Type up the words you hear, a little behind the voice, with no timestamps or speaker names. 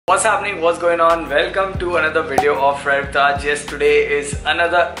What's happening? What's going on? Welcome to another video of Ride with Raj. Yes, today is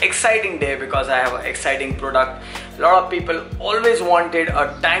another exciting day because I have an exciting product. A lot of people always wanted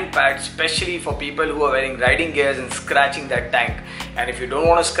a tank pad, especially for people who are wearing riding gears and scratching that tank. And if you don't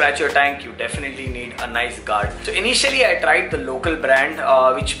want to scratch your tank, you definitely need a nice guard. So initially I tried the local brand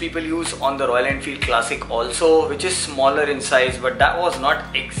which people use on the Royal Enfield Classic also, which is smaller in size, but that was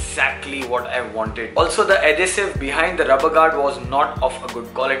not exactly what I wanted. Also, the adhesive behind the rubber guard was not of a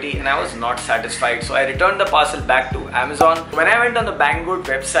good quality and I was not satisfied. So I returned the parcel back to Amazon. When I went on the Banggood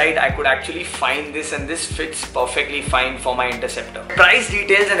website, I could actually find this, and this fits perfectly fine for my Interceptor. Price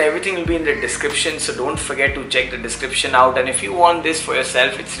details and everything will be in the description, so don't forget to check the description out. And if you want this for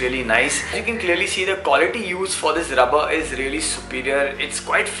yourself, it's really nice. You can clearly see the quality used for this rubber is really superior. It's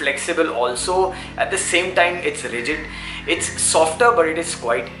quite flexible also. At the same time, it's rigid. It's softer, but it is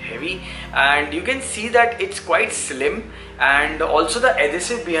quite heavy, and you can see that it's quite slim. And also the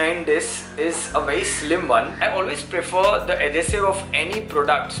adhesive behind this is a very slim one. I always prefer the adhesive of any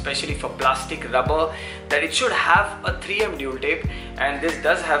product, especially for plastic rubber, that it should have a 3M dual tape, and this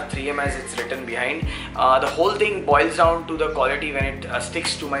does have 3M as it's written behind. The whole thing boils down to the quality when it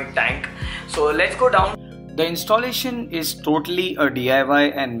sticks to my tank. So let's go down. The installation is totally a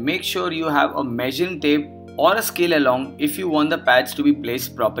DIY, and make sure you have a measuring tape or a scale along if you want the pads to be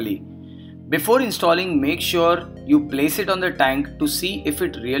placed properly. Before installing, make sure you place it on the tank to see if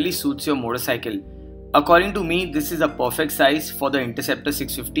it really suits your motorcycle. According to me, this is a perfect size for the Interceptor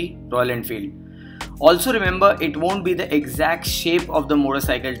 650 Royal Enfield. Also remember, it won't be the exact shape of the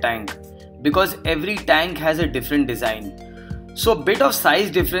motorcycle tank because every tank has a different design. So a bit of size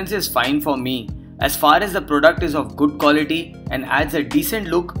difference is fine for me as far as the product is of good quality and adds a decent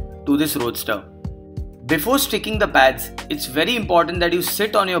look to this roadster. Before sticking the pads, it's very important that you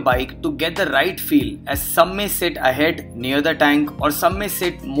sit on your bike to get the right feel, as some may sit ahead near the tank or some may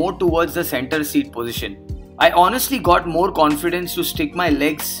sit more towards the center seat position. I honestly got more confidence to stick my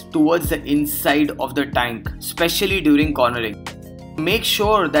legs towards the inside of the tank, especially during cornering. Make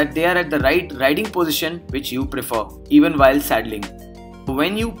sure that they are at the right riding position which you prefer, even while saddling.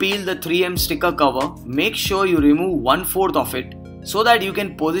 When you peel the 3M sticker cover, make sure you remove 1/4 of it so that you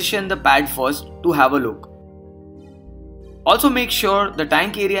can position the pad first to have a look. Also make sure the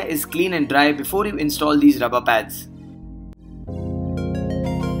tank area is clean and dry before you install these rubber pads.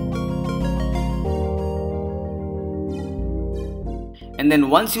 And then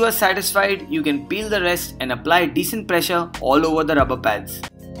once you are satisfied, you can peel the rest and apply decent pressure all over the rubber pads.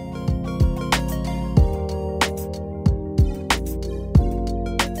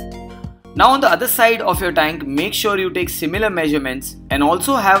 Now on the other side of your tank, make sure you take similar measurements and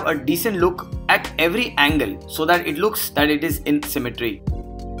also have a decent look at every angle so that it looks that it is in symmetry.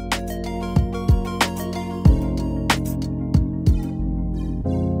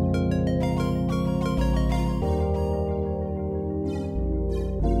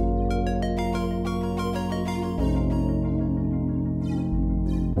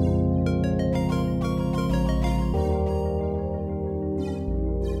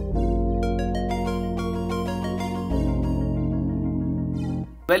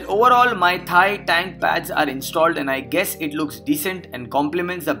 Well, overall my Thai tank pads are installed and I guess it looks decent and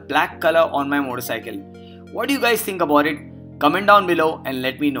complements the black color on my motorcycle. What do you guys think about it? Comment down below and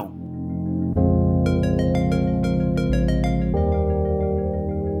let me know.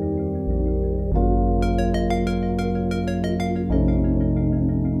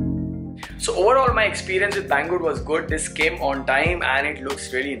 So overall my experience with Banggood was good. This came on time and it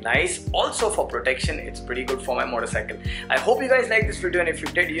looks really nice. Also for protection, it's pretty good for my motorcycle. I hope you guys liked this video, and if you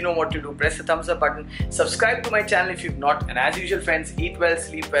did, you know what to do. Press the thumbs up button, subscribe to my channel if you've not, and as usual friends, eat well,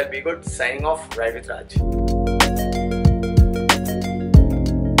 sleep well, be good. Signing off, Ride with Raj.